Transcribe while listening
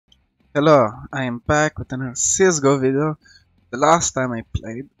Hello, I am back with another CSGO video. The last time I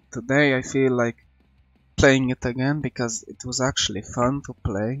played, today I feel like playing it again because it was actually fun to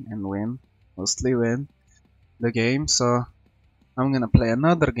play and win, mostly win the game, so I'm gonna play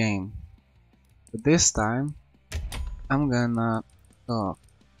another game. But this time I'm gonna go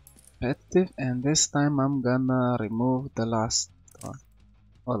competitive and this time I'm gonna remove the last one.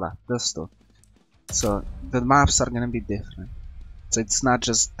 Hola, those two. So the maps are gonna be different. So it's not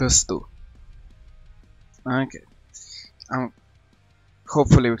just those two. Okay.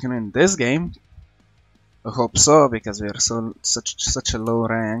 Hopefully we can win this game. I hope so, because we are such a low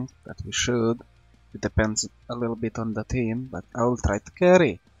rank that we should. It depends a little bit on the team, but I will try to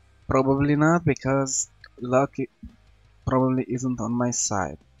carry. Probably not, because lucky probably isn't on my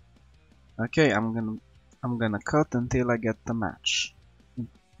side. Okay, I'm gonna cut until I get the match.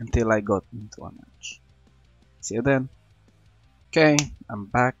 Until I got into a match. See you then. Okay, I'm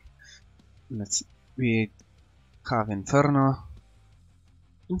back. We have Inferno.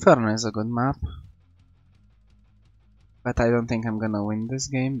 Inferno is a good map. But I don't think I'm gonna win this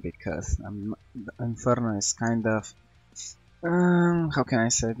game because Inferno is kind of how can I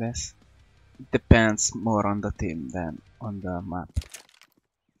say this? It depends more on the team than on the map.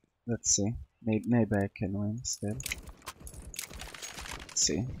 Let's see. Maybe I can win still. Let's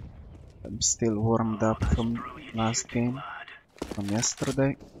see. I'm still warmed up from last game, from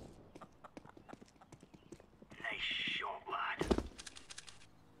yesterday.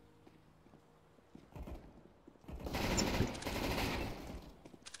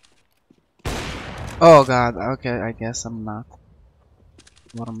 Oh god, okay, I guess I'm not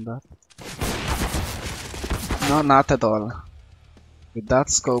warmed up. No, not at all. With that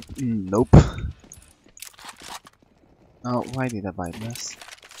scope, nope. Oh, why did I buy this?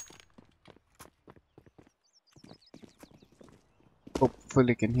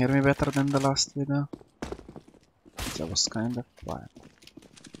 Hopefully you can hear me better than the last video. That was kind of quiet.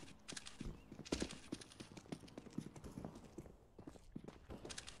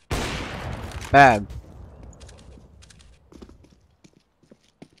 Bad.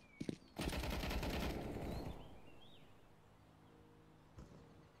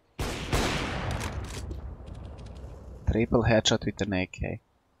 Triple headshot with an AK.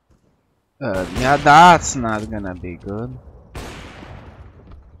 Yeah, that's not gonna be good.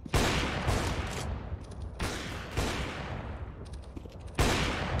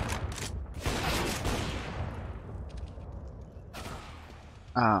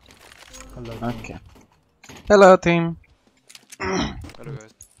 Ah, Hello. okay. Hello, team. Hello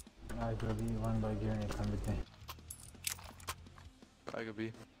guys. I could be one by Gurney, come with me. I could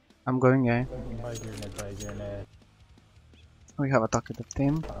be. I'm going A. By Gurney. We have a talkative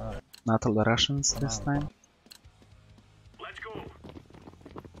team. Not all the Russians this time. Let's go.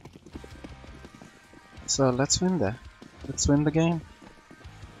 So let's win the game.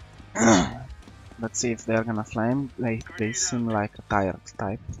 Let's see if they're gonna flame. They seem like a tired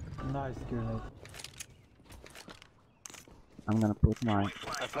type. Nice Gurney. I'm gonna put my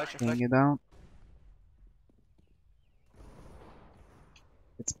thingy down.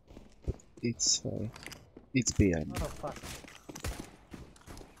 It's B, I mean. Oh fuck.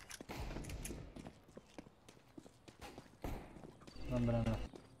 One banana.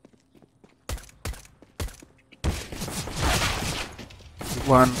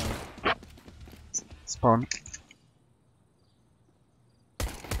 One. Spawn.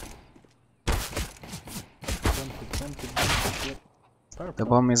 The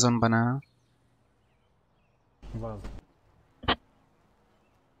bomb is on banana. Wow.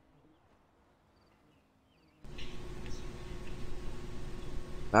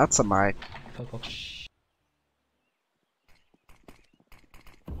 That's a mic.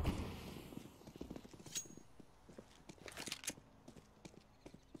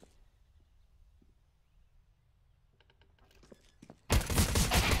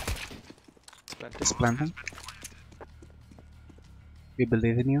 Just planting. We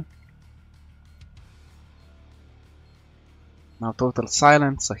believe in you. Now total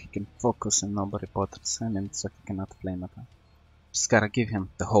silence so he can focus and nobody bothers him and so he cannot flame at him. Just gotta give him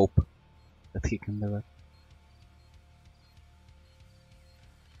the hope that he can do it.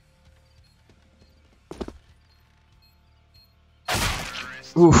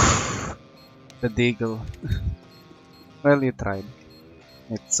 Oof, the deagle. Well, you tried.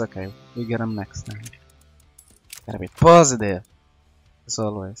 It's okay, we get him next time. Gotta be positive, as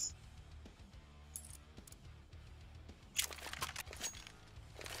always.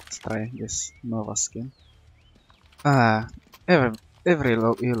 Let's try this Nova skin. Every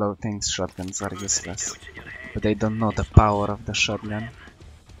Elo thinks shotguns are useless, but they don't know the power of the shotgun.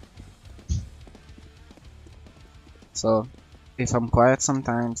 So if I'm quiet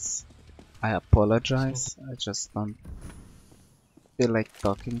sometimes, I apologize. I just don't feel like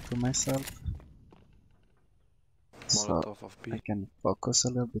talking to myself. So Molotov of B. I can focus a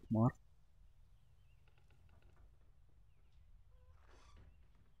little bit more.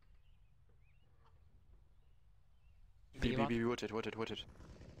 B, wooded.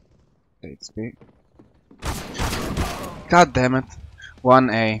 It's big. God damn it.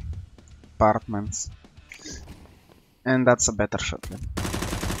 1A. Apartments. And that's a better shotgun.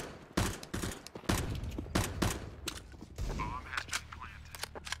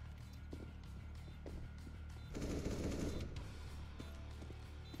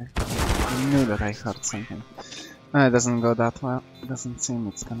 I knew that I heard something. It doesn't go that well. It doesn't seem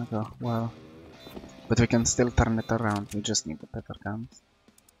it's gonna go well. But we can still turn it around. We just need the better guns.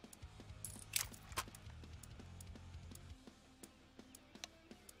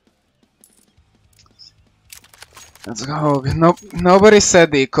 Let's go. Nope. Nobody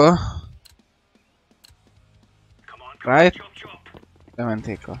said eco. Right? I went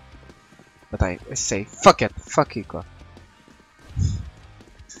eco. But I say fuck it. Fuck eco.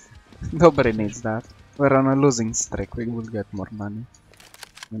 Nobody needs that. We're on a losing streak. We will get more money.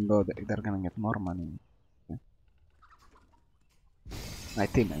 Even though they're gonna get more money. Okay. My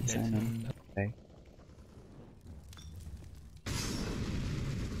teammates, I mean. Okay.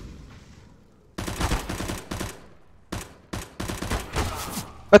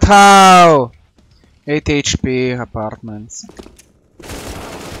 But how? 8 HP apartments.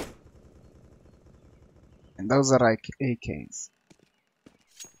 And those are like AKs.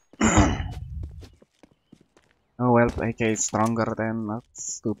 Oh well, AK is stronger than that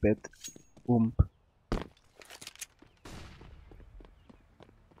stupid whoomp.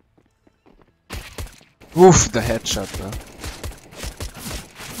 Oof, the headshot though.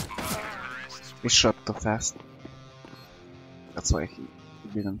 He shot too fast. That's why he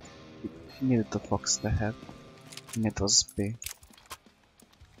didn't. He needed to focus the head. And it was B.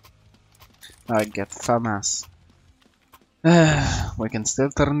 I get FAMAS. We can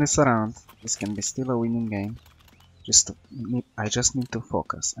still turn this around. This can be still a winning game. I just need to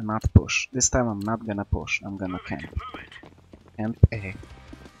focus and not push. This time I'm not gonna push. I'm gonna camp. Camp A.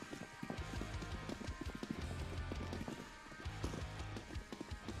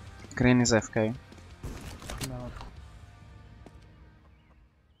 Green is FK. No.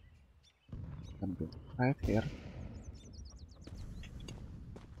 Can be right here.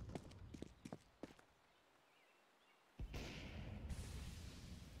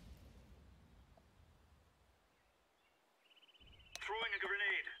 Throwing a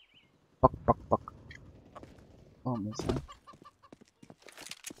grenade. Puck. Oh, missed that.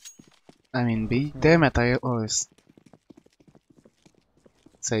 I mean B. Damn it, I always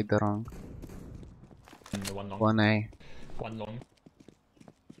say the wrong. And one long. 1A. One long.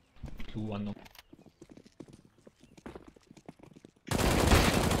 Two, one long.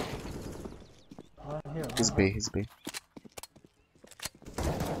 Here. He's B.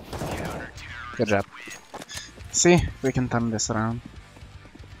 Good job. See, we can turn this around.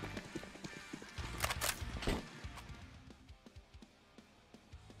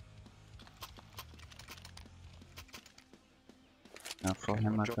 Now for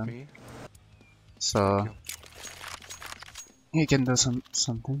him One at drop them. B. So he can do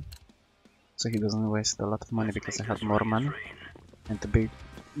something. So he doesn't waste a lot of money because I have more money. And to be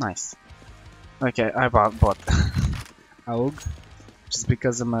nice. Okay, I bought AUG. Just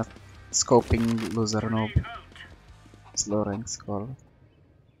because I'm a scoping loser noob. Slow rank score.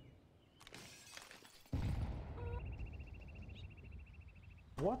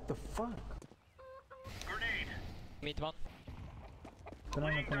 What the fuck? Mid one.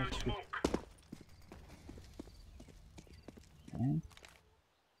 Banana connection. Okay.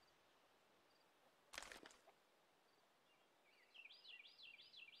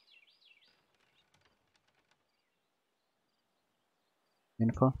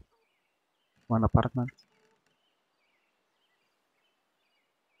 Info. One apartment.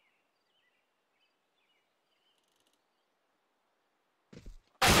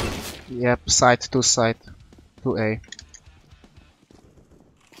 Yep, side 2A.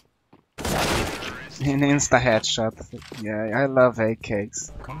 An insta headshot. Yeah, I love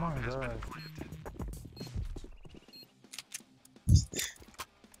AKs. Come on, guys.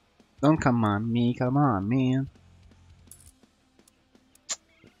 Don't come on me, man.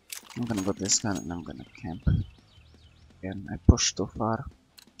 I'm gonna go this gun and I'm gonna camp. Again, I pushed too far.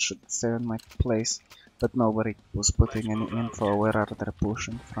 Should stay in my place, but nobody was putting any info. Where are they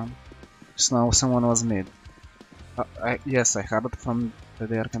pushing from? Just now someone was mid. Yes, I heard from that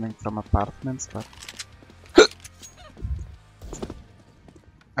they are coming from apartments, but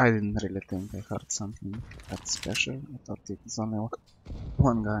I didn't really think I heard something that special. I thought it was only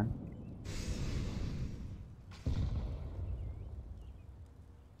one guy.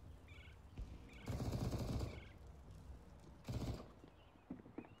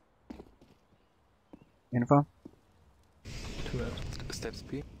 Info? Two left. Steps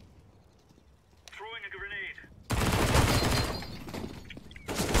B. Throwing a grenade.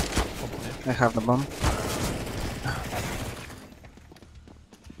 Open it. I have the bomb.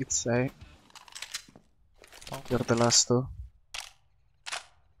 It's A. You're the last two.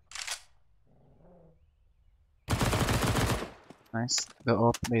 Nice. The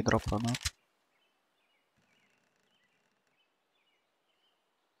op, they drop on up.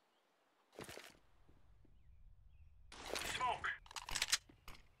 Smoke.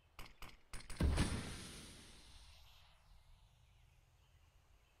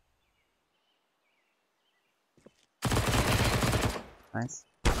 Nice.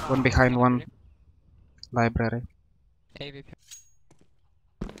 One behind one library. AVP.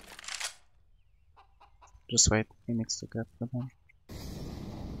 Just wait, he needs to get the bomb.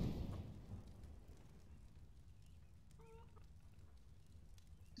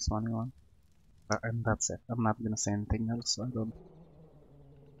 It's 1v1. And that's it. I'm not gonna say anything else, so I don't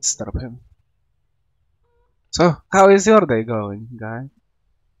disturb him. So, how is your day going, guy?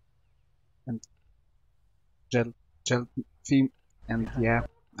 And gel theme, and yeah,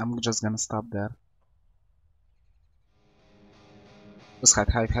 I'm just gonna stop there. Just hide.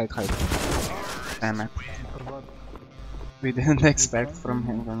 Damn it. Forgot. We didn't expect from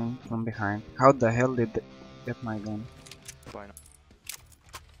him coming from behind. How the hell did they get my gun? Fine.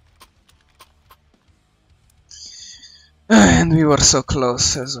 And we were so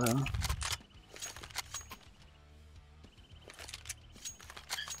close as well.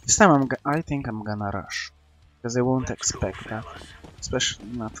 This time I think I'm gonna rush. Because they won't expect that. Especially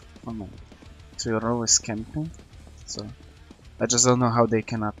not from me. So you're always camping. So I just don't know how they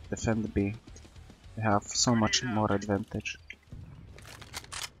cannot defend B. They have so much more advantage.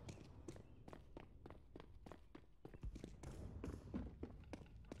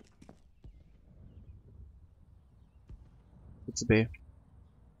 It's B.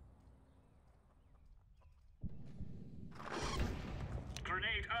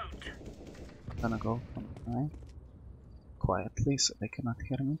 Grenade out. Gonna go from behind quietly so they cannot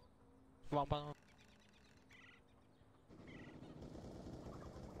hear me. One banana.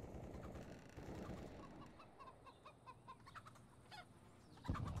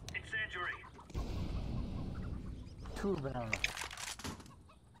 Incendiary. Two banana.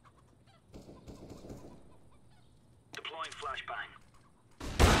 Deploying flashbang.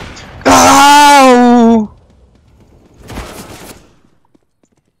 Ow!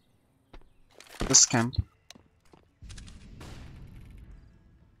 This camp.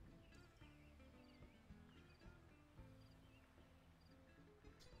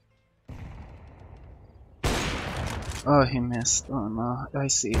 Oh, he missed. Oh no, I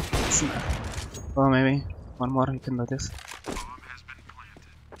see. It's not. Oh, maybe one more. You can do this.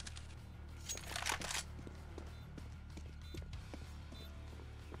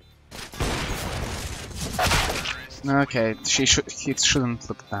 Okay, he shouldn't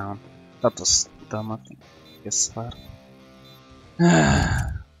look down. That was dumb of his part.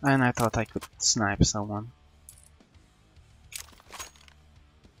 And I thought I could snipe someone.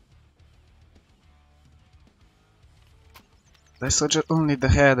 I saw just only the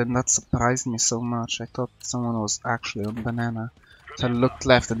head and that surprised me so much. I thought someone was actually on banana. So I looked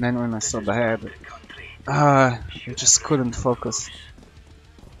left and then when I saw the head, I just couldn't focus.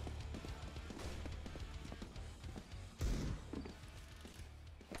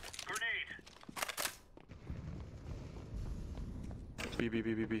 Grenade.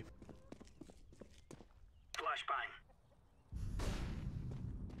 B. Flashbang.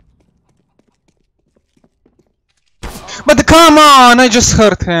 But come on! I just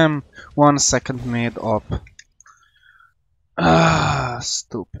hurt him! 1 second mid up. Ah,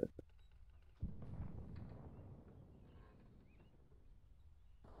 stupid.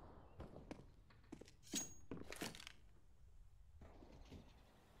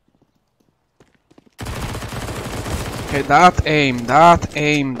 Okay, that aim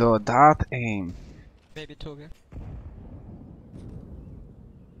though, that aim. Maybe two here.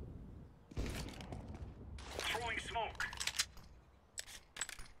 Throwing smoke.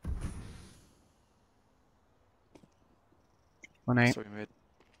 One aim. Sorry, mate.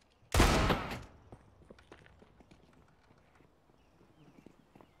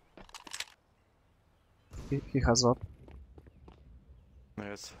 He has up.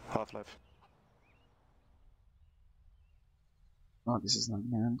 Yes, Half-Life. Oh, this is not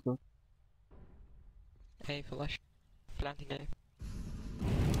man good. A flash. Planting A.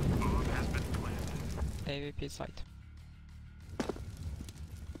 AVP site.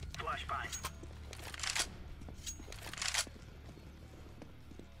 Flashbang.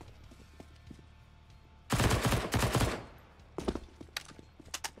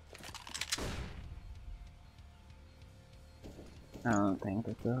 I don't think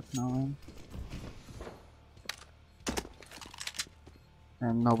that there's no one.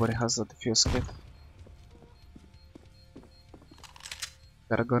 And nobody has a defuse kit.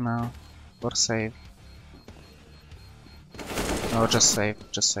 Gotta go now. Or save. No, just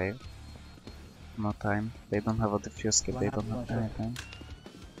save. Just save. No time. They don't have a defuse kit. They don't have anything.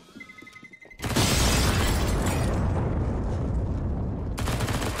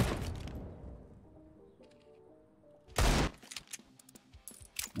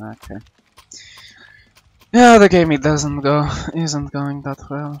 Okay. Yeah, the game isn't going that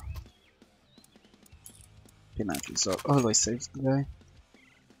well. Pinaki always saves the day.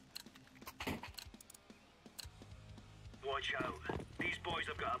 Watch out. These boys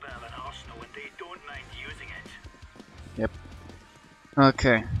have got a bit of an arsenal and they don't mind using it. Yep.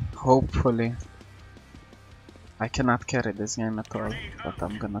 Okay. Hopefully. I cannot carry this game at all, but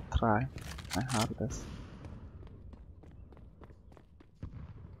I'm gonna try my hardest.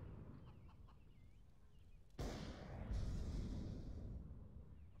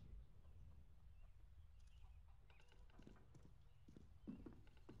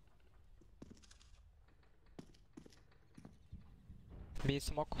 B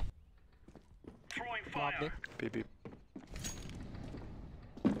smoke. Throwing One B. fire. BB.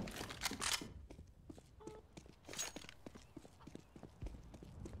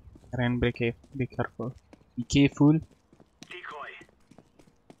 Rain, be careful. Be careful. Decoy.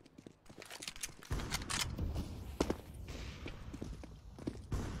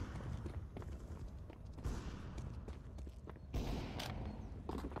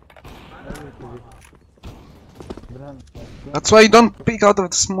 That's why you don't peek out of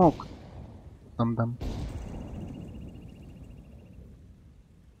the smoke. Dum dum.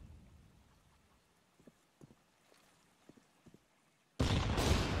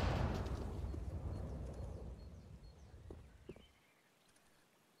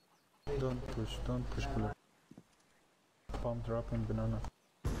 Don't push bullet. Bomb dropping banana.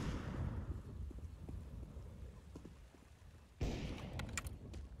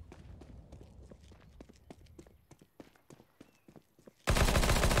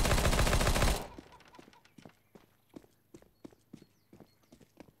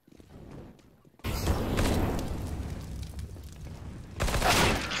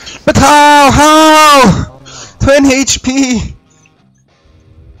 But how? 20 HP!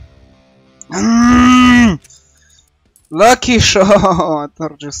 Lucky shot!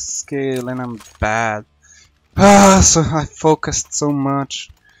 Or just skill and I'm bad. So I focused so much.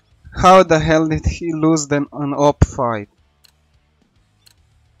 How the hell did he lose then an op fight?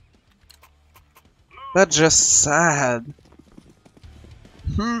 That's just sad.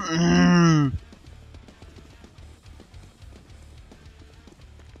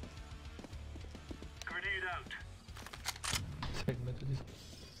 Grenade out. Segment to this.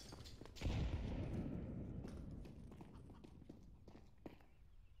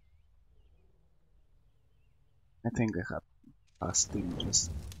 I think I have past team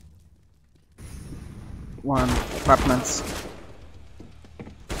just one apartments.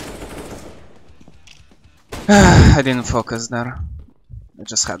 I didn't focus there. I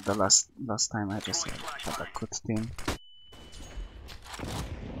just had the last time I just had a good team.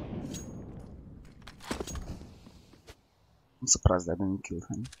 I'm surprised I didn't kill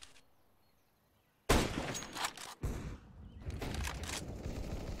him.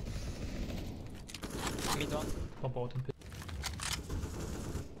 Mid one. Pop out and pit.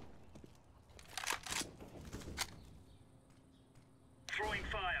 Throwing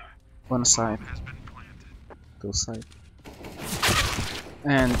fire. One side, two side,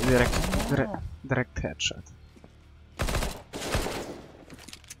 and direct headshot.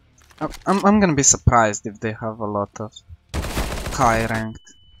 I'm gonna be surprised if they have a lot of high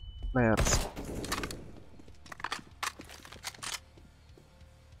ranked players.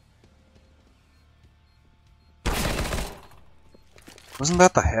 Wasn't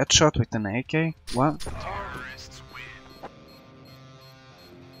that a headshot with an AK? What?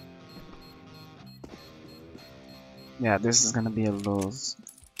 Yeah, this is gonna be a lose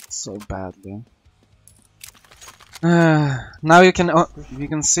so badly. Now you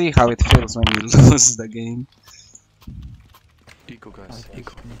can see how it feels when you lose the game. Big Eco, guys.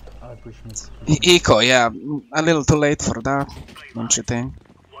 Eco. I push mid. Eco, yeah. A little too late for that, don't you think?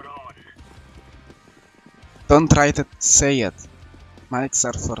 We're on. Don't try to say it. Mics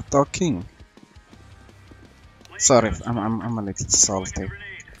are for talking. Sorry, I'm a little salty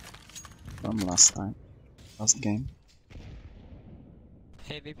from last time, last game.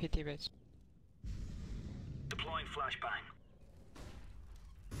 AVP T-base. Deploying flashbang.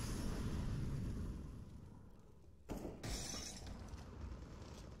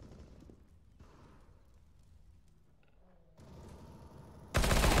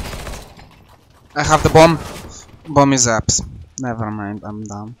 I have the bomb. Bomb is apps. Never mind, I'm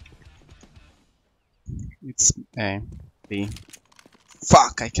down. It's A, B.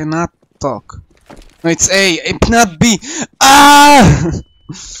 Fuck, I cannot talk. No, it's A, it's not B. Ah!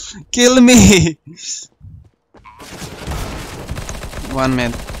 Kill me! 1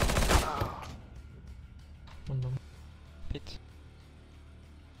 mid. Pit.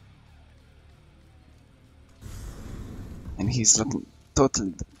 And he's looking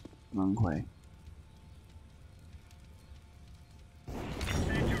totally the wrong way.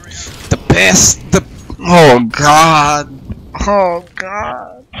 The best! The. Oh god! Oh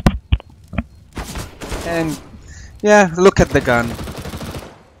god! And. Yeah, look at the gun.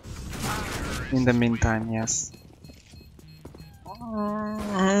 In the meantime, yes.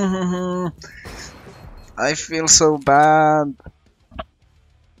 I feel so bad.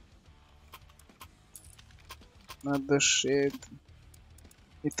 Not the shit.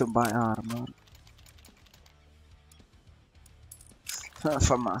 Need to buy armor.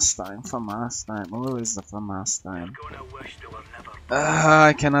 FAMAS time, always the FAMAS time. Gonna wish they were never.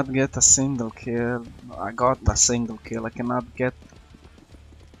 I cannot get a single kill. I got a single kill. I cannot get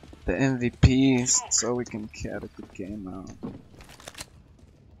the MVPs, so we can carry the game out.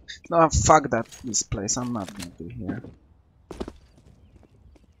 No, fuck that, this place. I'm not gonna be here.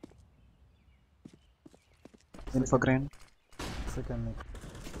 Info green. Second mid.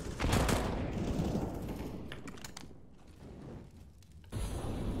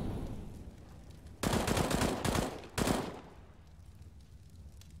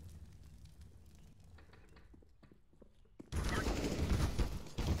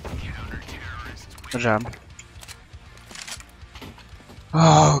 Good job.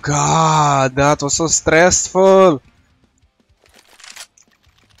 Oh god, that was so stressful.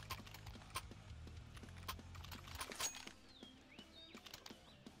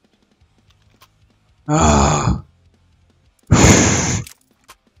 Ah.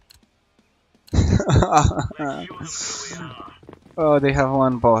 Oh, they have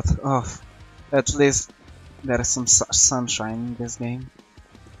one bot. Oh, at least there is some sunshine in this game.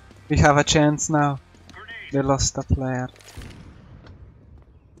 We have a chance now. They lost a player.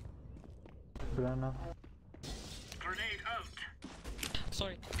 Banana. Grenade out.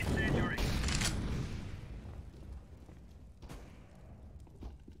 Sorry. Incendiary.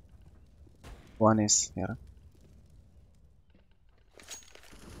 One is here.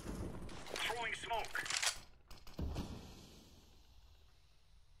 Throwing smoke.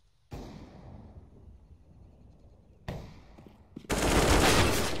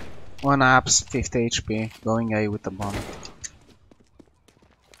 One apps, 50 HP, going A with the bomb.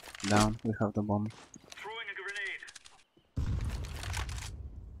 Down, we have the bomb. Throwing a grenade.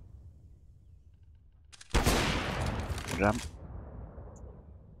 Grab.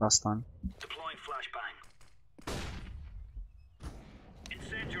 Last one. Deploying flashbang.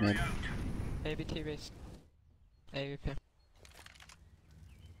 Incendiary Mid. out. AB T-base. AVP.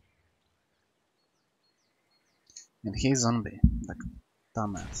 And he's on B, like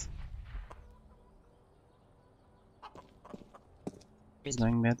dumbass. He's Mid.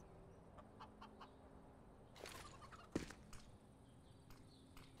 going mid.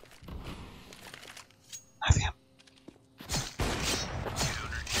 Have him.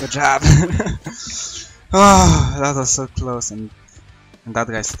 Good job. Oh, that was so close, and that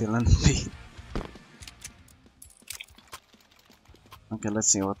guy's still on B. Okay, let's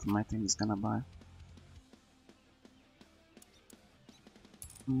see what my team is gonna buy.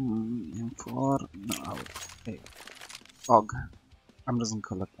 M4, no, hey, Og. I'm just gonna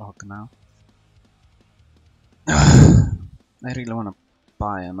call it Og now. I really wanna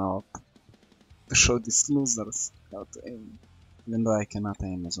buy an Og to show these losers how to aim, even though I cannot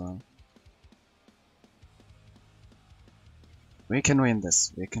aim as well. We can win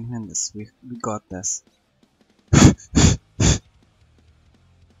this, we can win this, we got this.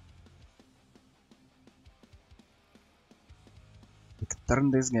 We can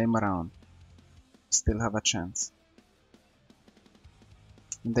turn this game around. Still have a chance.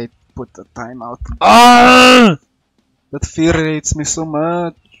 They put a timeout. Ah! That infuriates me so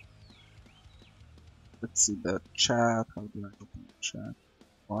much. Let's see the chat. How do I open the chat?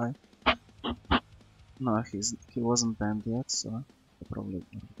 Why? No, he wasn't banned yet, so I probably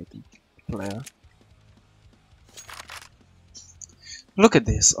getting player. Look at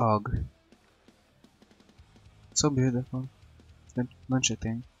this Og. So beautiful. Don't you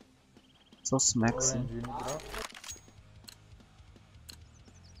think? So smexy. Orange, you need drop.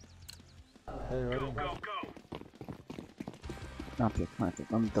 Hey, orange. Go, go. Not yet, not yet.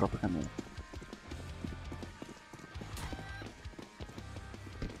 Don't drop him yet.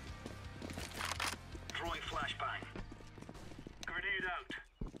 Throwing flashbang. Grenade out.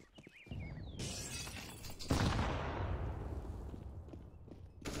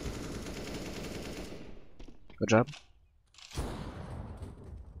 Good job.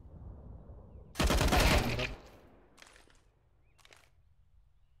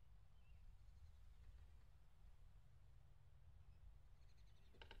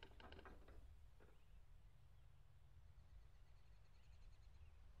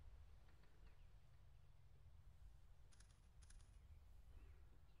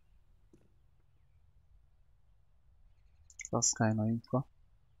 That's kind of info.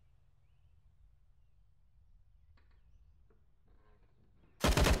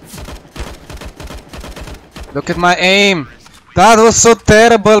 Look at my aim! That was so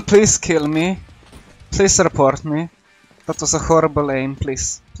terrible! Please kill me. Please report me. That was a horrible aim.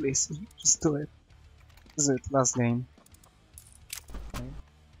 Please, please, just do it. This is it. Last game.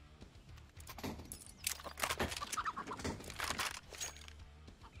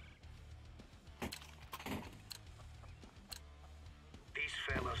 These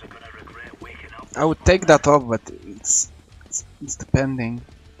fellas are gonna regret waking up. I would take that off, but it's depending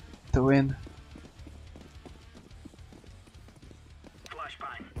to win.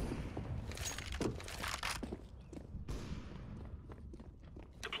 Flashbang.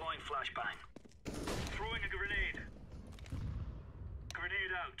 Deploying flashbang. Throwing a grenade.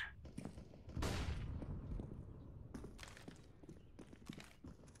 Grenade out.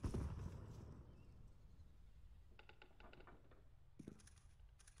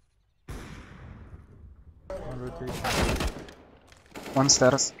 On rotation. One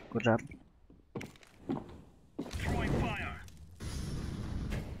stairs. Good job. Throwing fire.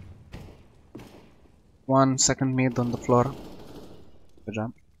 One second mid on the floor. Good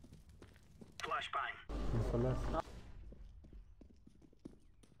job. Flashbang. Info left.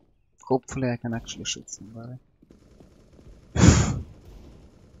 Hopefully I can actually shoot somebody.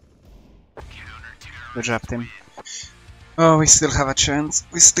 Good job, team. Oh, we still have a chance.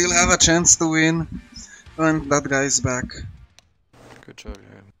 We still have a chance to win. And that guy is back. Good job,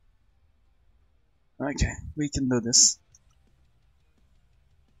 yeah. Okay, we can do this.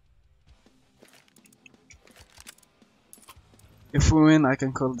 If we win, I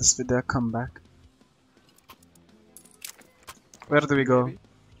can call this video a comeback. Where do we go? Maybe?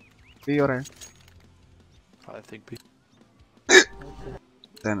 B or A? I think B.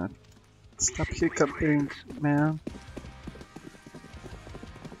 Damn it. Stop hiccuping, man.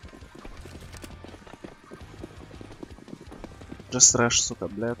 Just rush, сука,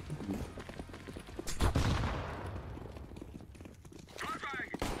 блядь.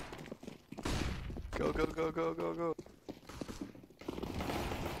 Go, go, go, go, go, go.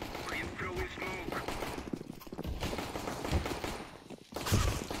 I'm throwing smoke.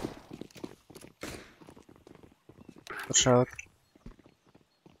 Watch out.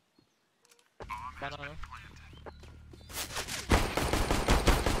 Banana.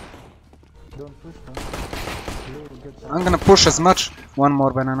 Don't push them. Blue, get some. I'm gonna push as much. One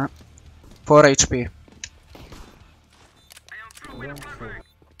more banana. 4 HP. I am throwing a Don't flashbang.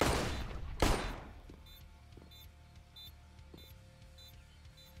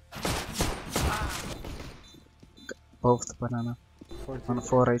 Both banana. 40. On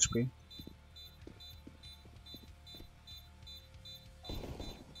 4 HP.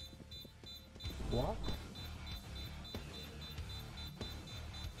 What?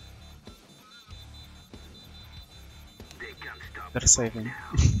 They can't stop. They're saving.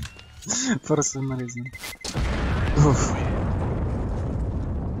 For some reason. Oof.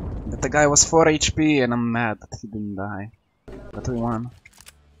 But the guy was 4 HP and I'm mad that he didn't die. But we won.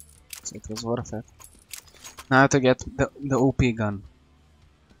 So it was worth it. Now to get the OP gun.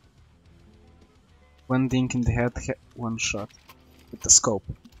 One dink in the head, one shot. With the scope.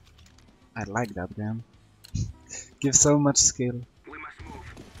 I like that gun. Gives so much skill. We must move.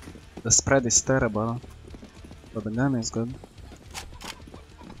 The spread is terrible. But the gun is good.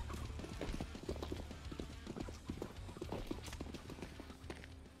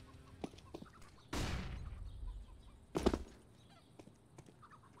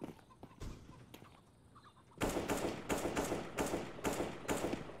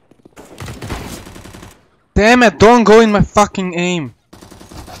 Damn it, don't go in my fucking aim.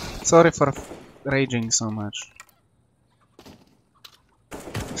 Sorry for raging so much.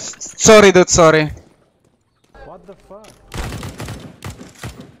 Sorry, dude, sorry. What the fuck?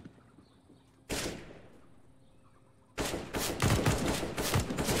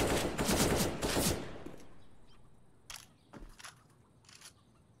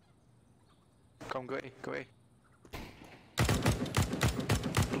 Come, go A, go A.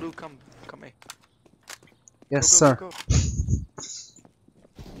 Blue, come A. Yes, Go, sir. go, go.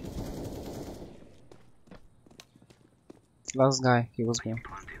 Last guy, he was me.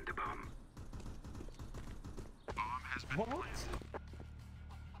 What?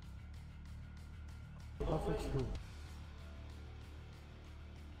 Perfect two.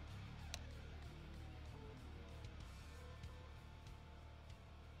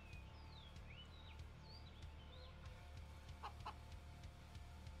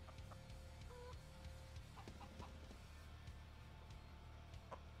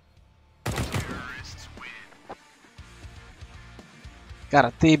 Gotta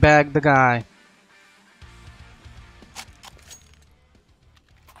teabag the guy.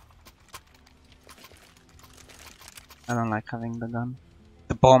 I don't like having the gun.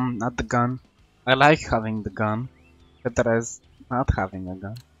 The bomb, not the gun. I like having the gun. Better as not having a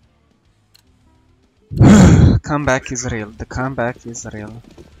gun. Comeback is real. The comeback is real.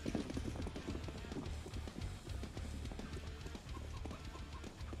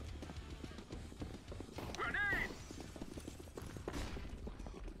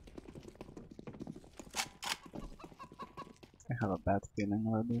 I have a bad feeling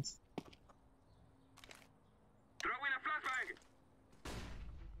about this. Throw in a flashbang!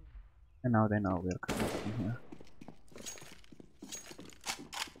 And now they know we're coming from here.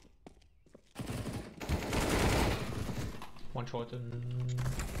 One shot and...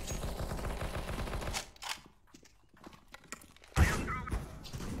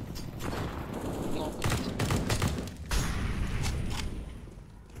 No.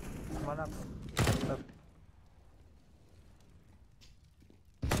 One up.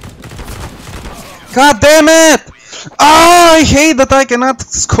 God damn it! Oh, I hate that I cannot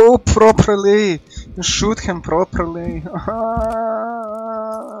scope properly. Shoot him properly.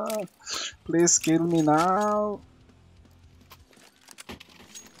 Please kill me now.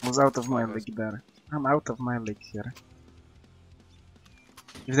 I was out of my league there. I'm out of my league here.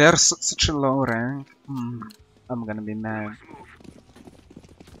 If they're such a low rank, I'm gonna be mad.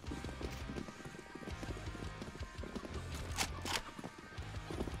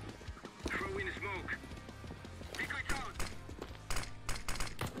 Throw in smoke. Liquid's out.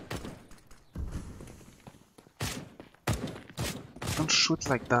 Don't shoot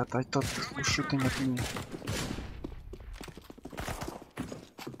like that. I thought you were shooting at me.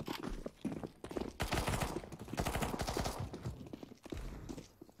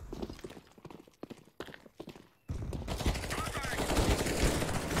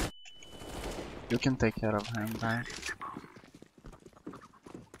 You can take care of him, right?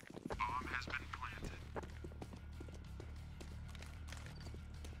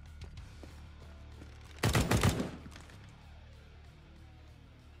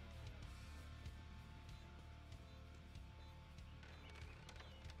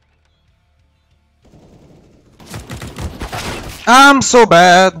 I'm so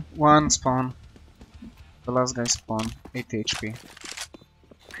bad! One spawn. The last guy spawned. 80 HP. I'll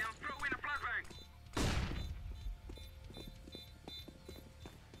throw in a flashbang!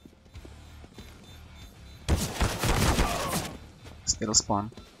 Still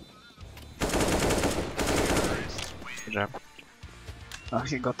spawn. Good job. Oh,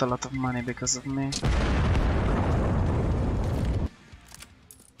 he got a lot of money because of me.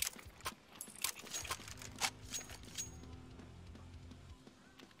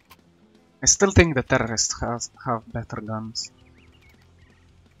 I still think the terrorists have better guns.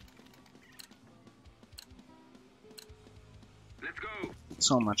 Let's go!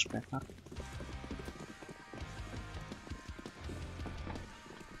 So much better.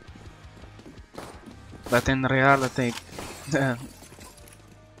 But in reality, the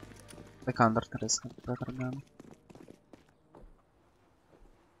counter-terrorists have better gun.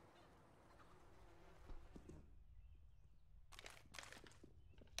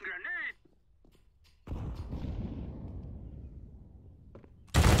 Grenade!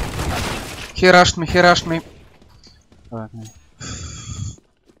 He rushed me, Okay.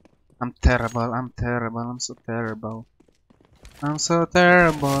 I'm terrible, I'm so terrible. I'm so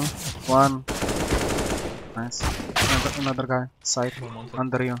terrible. One. Nice. Another guy. Side.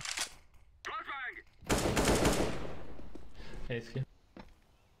 Under you. Flashbang! Ace here.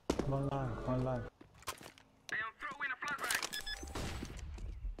 One line, one line.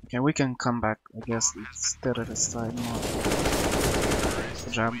 Okay, we can come back. I guess it's terrorist side more.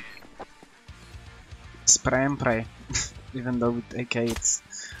 Good job. Spray and pray. Even though with AK it's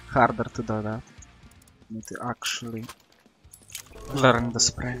harder to do that. You need to actually learn the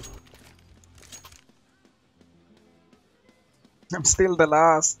spray. I'm still the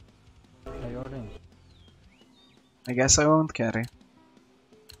last. Hey, orange. I guess I won't carry.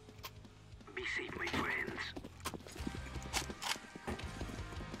 Be safe, my friends.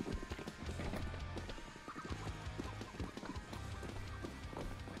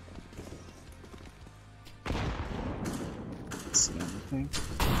 See anything?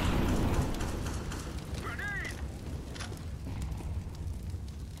 Grenade!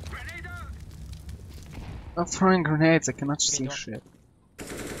 Grenade out! I'm throwing grenades, I cannot see Middle. shit.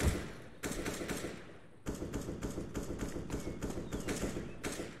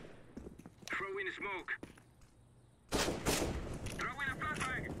 Throw in smoke. Throw in a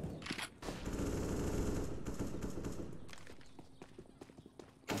flashbang.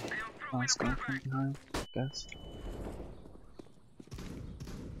 Nice going from behind, I guess.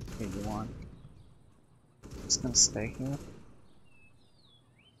 Okay, you won. Just gonna stay here.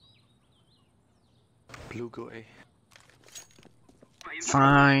 Blue, go A.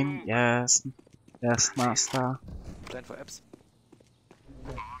 Fine, yes. Yes, master. Plan for apps.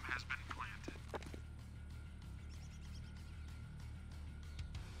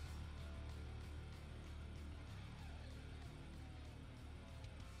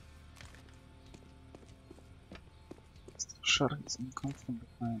 Sure, he's gonna come from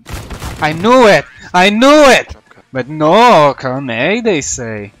behind. I knew it! I knew it! Job cut. But no, come A, they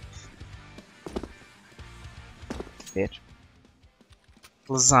say. Bitch.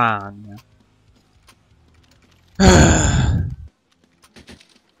 Lasagna.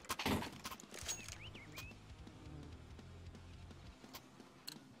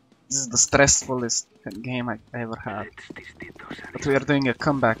 This is the stressfulest game I ever had. But we are doing a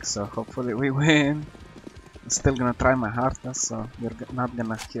comeback, so hopefully we win. I'm still gonna try my hardest, so you're not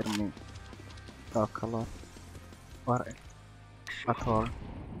gonna hear me talk a lot. Or at all.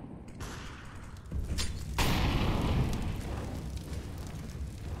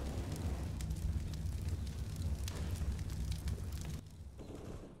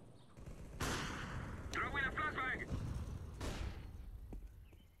 Throw in a flashbang.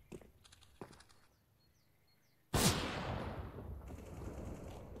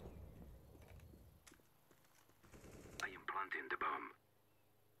 I am planting the bomb.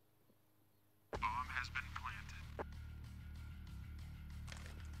 Bomb has been planted.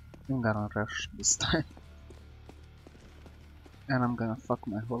 I'm gonna rush this time. And I'm gonna fuck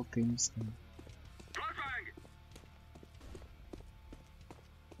my whole team's team. Flashbang.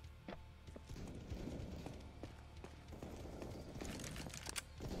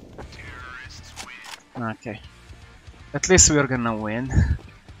 Okay. At least we're gonna win.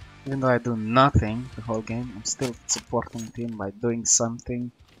 Even though I do nothing the whole game, I'm still supporting the team by doing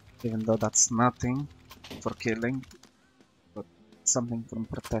something. Even though that's nothing for killing, but something from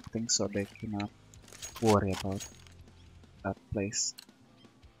protecting so they cannot worry about that place.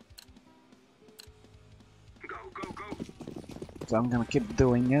 Go, go, go. So I'm gonna keep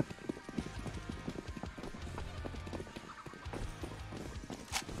doing it.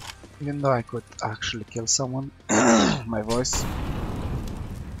 Even though I could actually kill someone. My voice.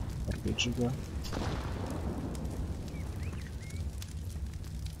 Where did you go?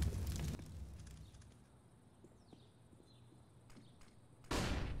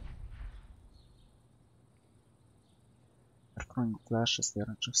 They're throwing flashes,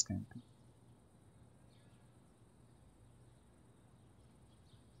 they're just camping.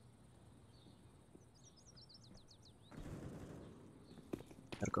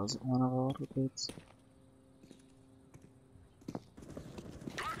 There goes one of our robots.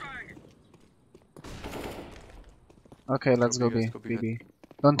 Flashbang. Okay, let's go B. Let's go B, B.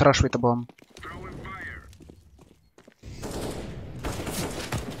 Don't rush with the bomb. Throw in fire.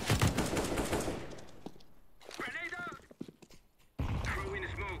 Grenade out. Throw in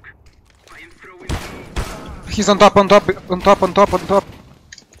smoke. I am throwing smoke. He's on top, on top, on top, on top, on top.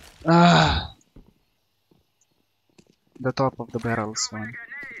 Ah. The top of the barrels one. Grenade.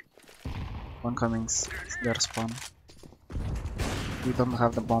 One coming, their spawn. We don't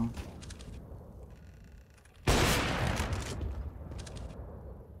have the bomb.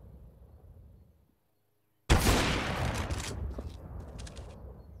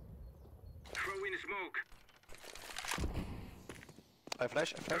 Throw in smoke. I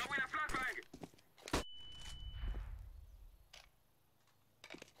flash, I flash. Throw in a flashbang.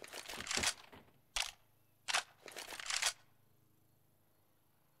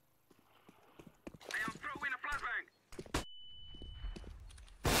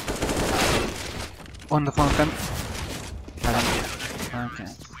 On the fountain. Okay.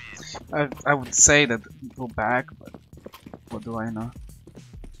 I would say that go back, but what do I know?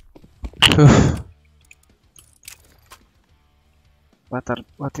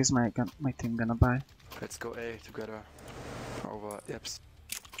 What is my team gonna buy? Let's go A together. Over Eps.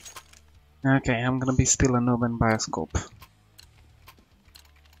 Okay, I'm gonna be still a noob and buy a scope.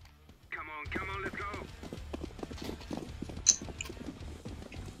 Come on, let's go.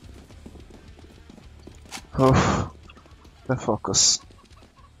 Oh, the focus.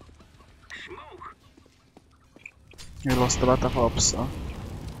 Smoke. We lost a lot of ops, so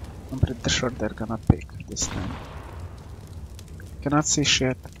I'm pretty sure they're gonna pick this time. Cannot see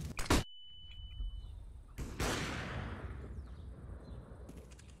shit.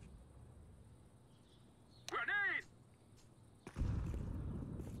 Grenade.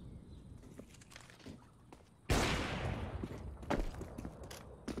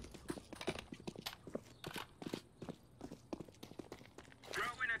 Throw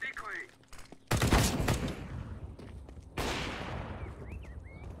in a decoy.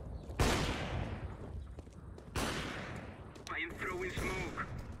 I am throwing smoke.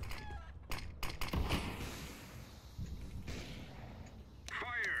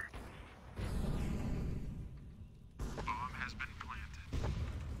 Fire. Bomb has been planted.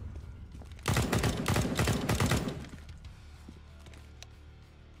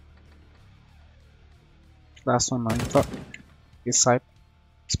 Last one, no info. East side.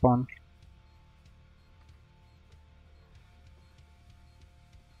 Spawn.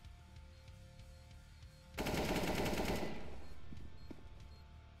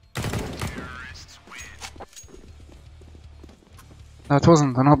 That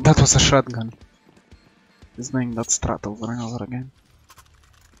wasn't an op, that was a shotgun. He's doing that strat over and over again.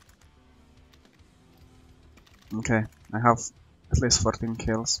 Okay, I have at least 14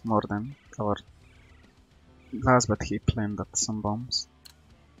 kills, more than our last, but he planted some bombs.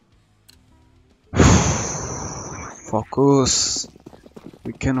 Focus!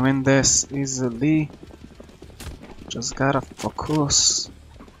 We can win this easily. Just gotta focus.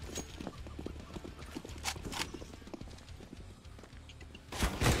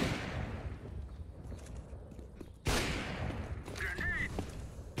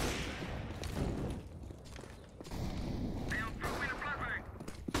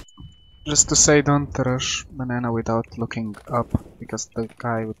 Just to say, don't rush banana without looking up, because the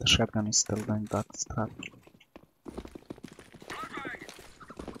guy with the shotgun is still doing that strat.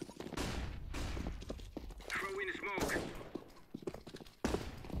 Throw in smoke.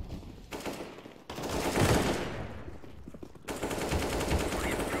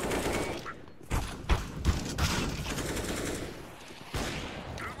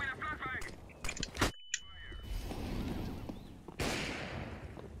 Throw in a flashbang.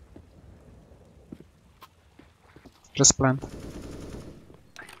 Just plan.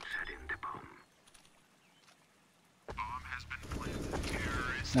 I am setting the bomb. Bomb has been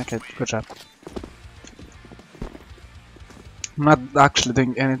planted. Okay, good job. I'm not actually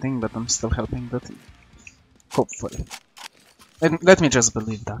doing anything, but I'm still helping the team. Hopefully. And let me just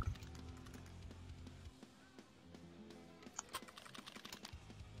believe that.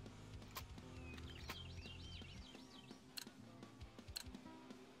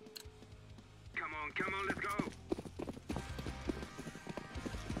 Come on, let's go.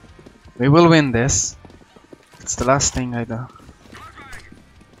 We will win this. It's the last thing I do.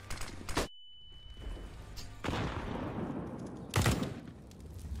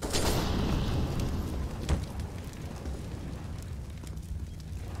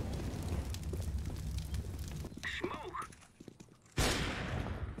 Smoke.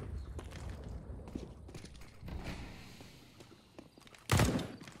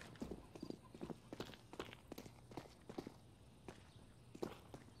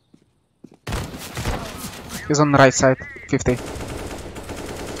 He's on the right side, 50. Throw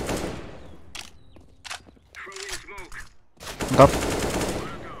in smoke. Top.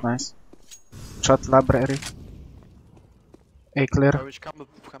 Nice. Shot library. A clear. I wish come with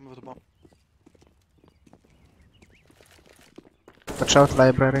the bomb. Watch out,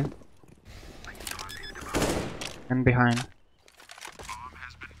 library. And behind. Bomb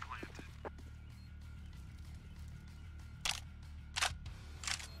has been planted.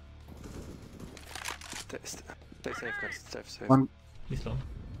 Stay safe, guys. Stay safe. One. He's long.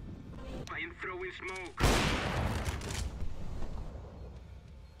 I am throwing smoke.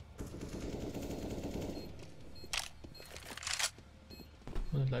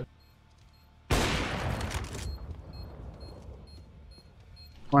 One live.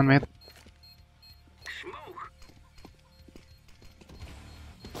 One mid. Smoke.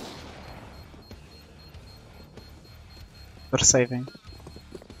 They're saving.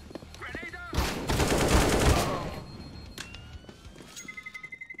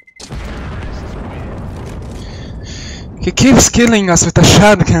 He keeps killing us with a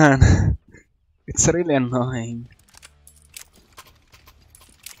shotgun. It's really annoying.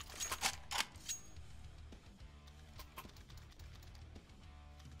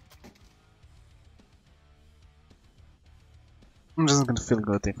 I'm just gonna feel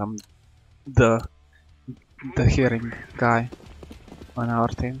good if I'm the hearing guy on our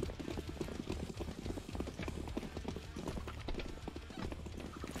team.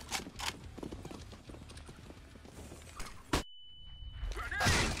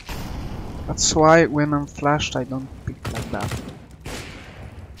 That's why when I'm flashed I don't pick like that.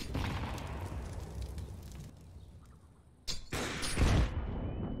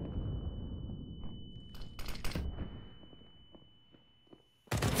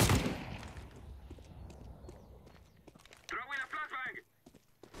 Throw in a flashbang.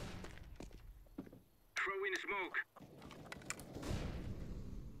 Throw in smoke.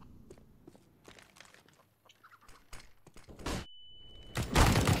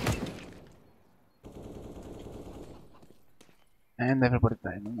 And everybody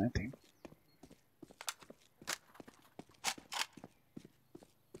died on my team.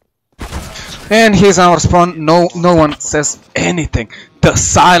 And here's our spawn. No one says anything. The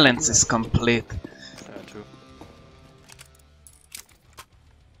silence is complete. Yeah, true.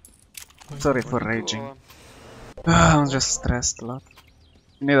 Sorry for raging. I'm just stressed a lot.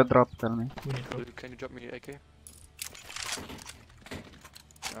 You need a drop, tell me. We need drop. Can you drop me AK?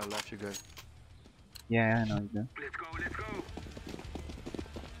 I left you guys. Yeah, I know you do. Let's go, let's go.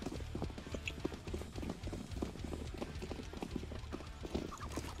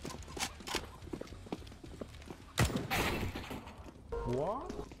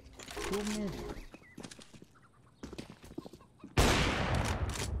 What? 2 mid.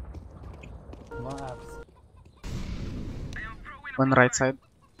 No apps. One right side.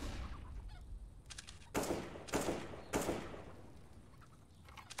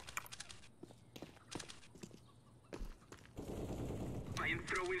 I am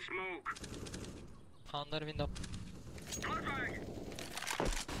throwing smoke. Under window. Flashbang.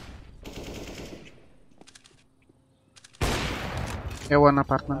 Yeah, one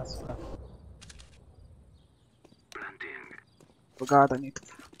apartment. Planting. Oh god, I need to.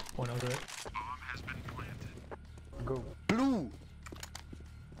 One over it. Go. Blue!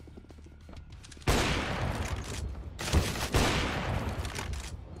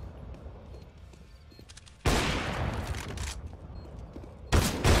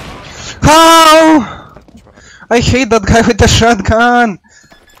 How? I hate that guy with the shotgun.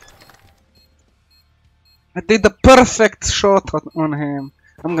 I did the perfect shot on him.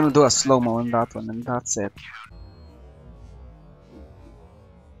 I'm gonna do a slow-mo on that one and that's it.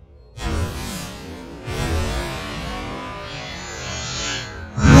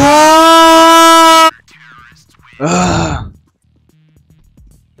 Ugh.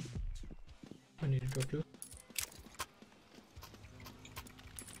 I need to drop blue.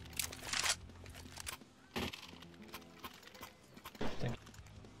 Thank you.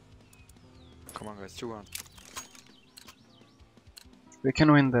 Come on guys, 2-1. We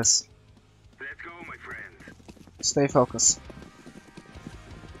can win this. Let's go, my friend. Stay focused.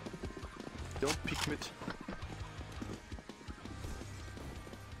 Don't peek mid.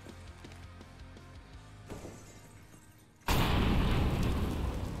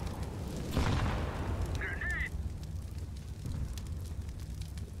 Grenade.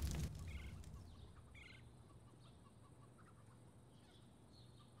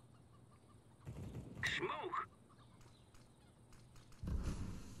 Smoke.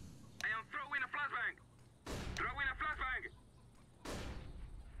 I am throwing a flashbang. Throwing a flashbang.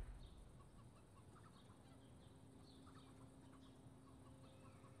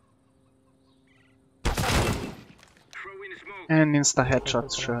 Throwing smoke. And insta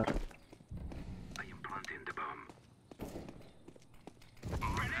headshot, sure. I am planting the bomb.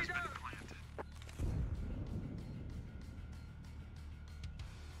 Grenade out.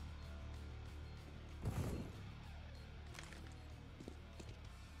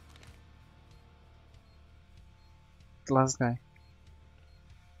 Last guy.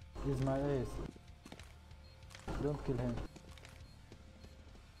 He's my ace. Don't kill him.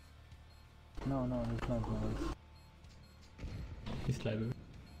 No, he's not my ace. He's live.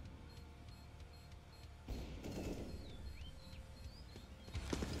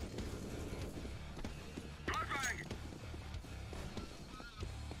 Flashbang.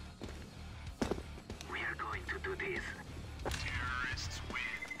 We are going to do this. Terrorists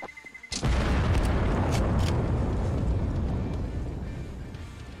win.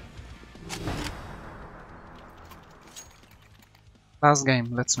 Last game,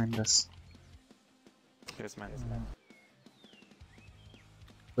 let's win this. Yes, man.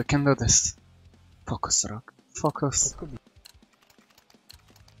 We can do this. Focus, Rock. Focus. That could be.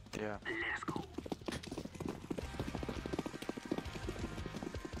 Yeah.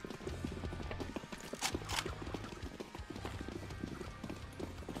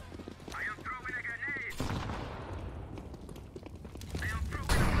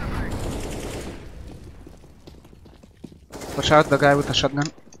 Watch out, the guy with the shotgun.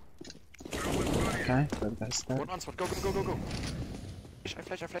 Okay, that guy's dead. One on spot. Go, go, go, go, go. I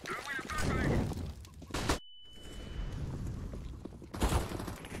flash, I flash.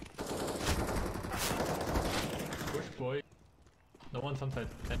 Push, boy. No one's on side.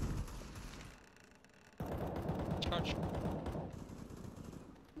 Charge.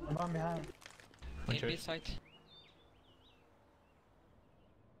 One behind. One In B church. side.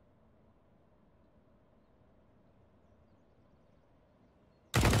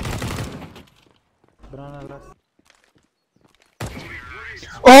 Banana last.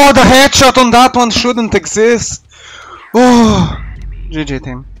 Oh, the headshot on that one shouldn't exist! Oh! GG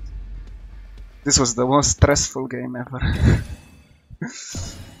team. This was the most stressful game ever.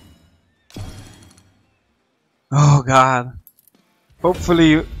 Oh god. Hopefully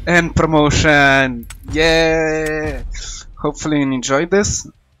you end promotion! Yeah! Hopefully you enjoyed this.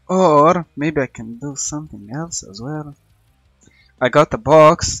 Or maybe I can do something else as well. I got a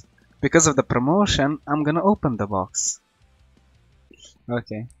box. Because of the promotion, I'm gonna open the box.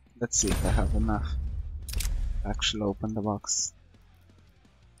 Okay, let's see if I have enough to actually open the box.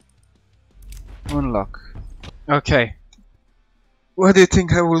 Unlock. Okay. What do you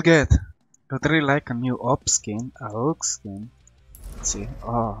think I will get? I would really like a new op skin, a hook skin. Let's see.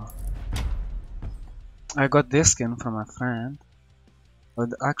 Oh. I got this skin from a friend. I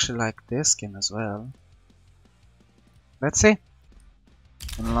would actually like this skin as well. Let's see.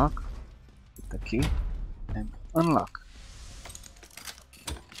 Unlock. Put the key. And unlock.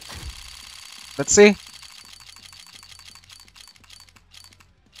 Let's see.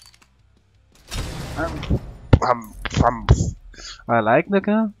 I like the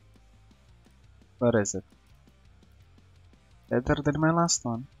gun. What is it? Better than my last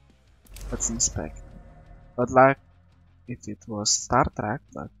one. Let's inspect. I'd like if it was Star Trek,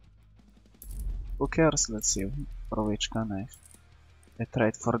 but who cares? Let's see for which gun I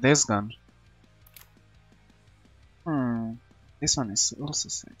tried for this gun. This one is also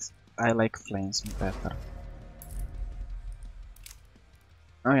sexy. I like flames better.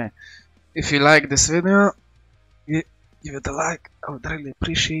 Okay, if you like this video, give it a like. I would really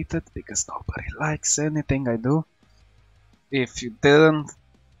appreciate it because nobody likes anything I do. If you didn't,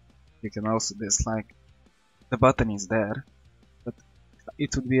 you can also dislike. The button is there, but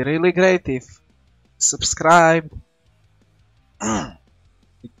it would be really great if you subscribed.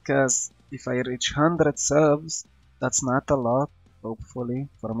 Because if I reach 100 subs, that's not a lot. Hopefully,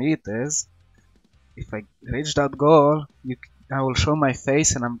 for me it is. If I reach that goal, I will show my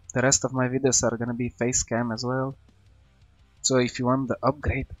face, and the rest of my videos are gonna be face cam as well. So if you want the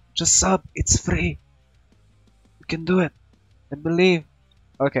upgrade, just sub. It's free. You can do it. I believe.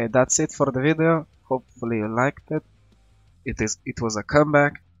 Okay, that's it for the video. Hopefully you liked it. It was a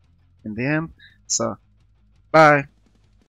comeback in the end. So, bye.